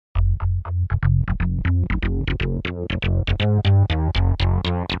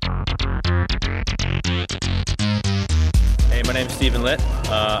Stephen Litt.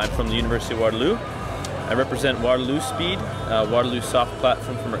 I'm from the University of Waterloo. I represent WaterlooSPEED, Waterloo's soft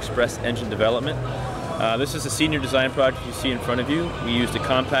platform for express engine development. This is a senior design project you see in front of you. We used a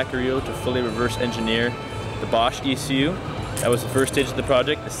CompactRIO to fully reverse engineer the Bosch ECU. That was the first stage of the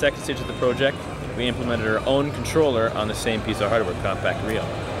project. The second stage of the project, we implemented our own controller on the same piece of hardware, CompactRIO.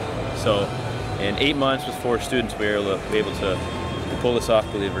 So in 8 months with 4 students, we were able to pull this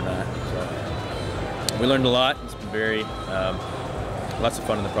off, believe it or not. So we learned a lot. It's been very, lots of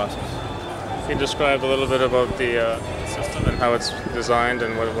fun in the process. Can you describe a little bit about the system and how it's designed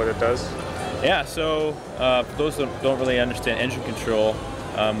and what it does? Yeah, so for those that don't really understand engine control,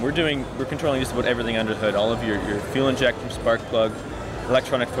 we're controlling just about everything under the hood. All of your fuel injector, spark plug,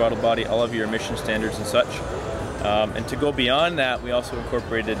 electronic throttle body, all of your emission standards and such. And to go beyond that, we also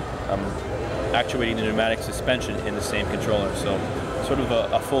incorporated actuating the pneumatic suspension in the same controller. So sort of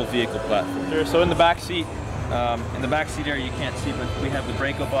a full vehicle platform. So in the back seat area you can't see, but we have the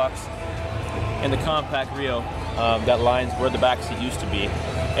Braco box and the CompactRIO that lines where the back seat used to be.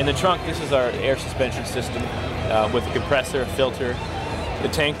 In the trunk, this is our air suspension system with a compressor, a filter, the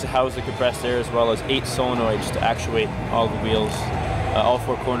tank to house the compressed air, as well as 8 solenoids to actuate all the wheels, all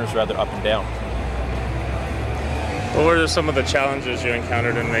 4 corners rather, up and down. What were some of the challenges you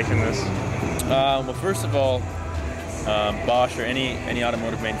encountered in making this? Well, first of all, Bosch or any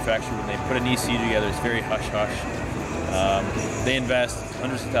automotive manufacturer, when they put an ECU together, it's very hush-hush. They invest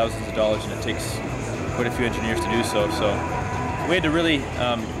hundreds of thousands of dollars, and it takes quite a few engineers to do so. So we had to really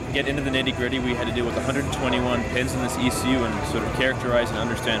get into the nitty-gritty. We had to deal with 121 pins in this ECU and sort of characterize and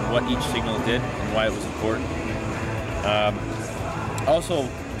understand what each signal did and why it was important. Also,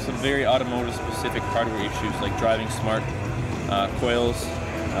 some very automotive-specific hardware issues like driving smart coils,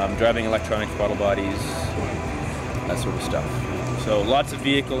 driving electronic throttle bodies, that sort of stuff. So lots of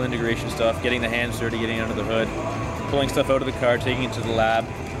vehicle integration stuff, getting the hands dirty, getting under the hood, pulling stuff out of the car, taking it to the lab,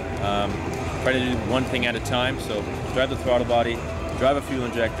 try to do one thing at a time. So drive the throttle body, drive a fuel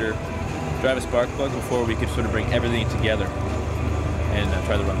injector, drive a spark plug before we could sort of bring everything together and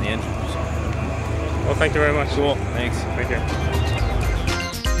try to run the engine. So. Well, thank you very much. Cool, thanks. Thank you.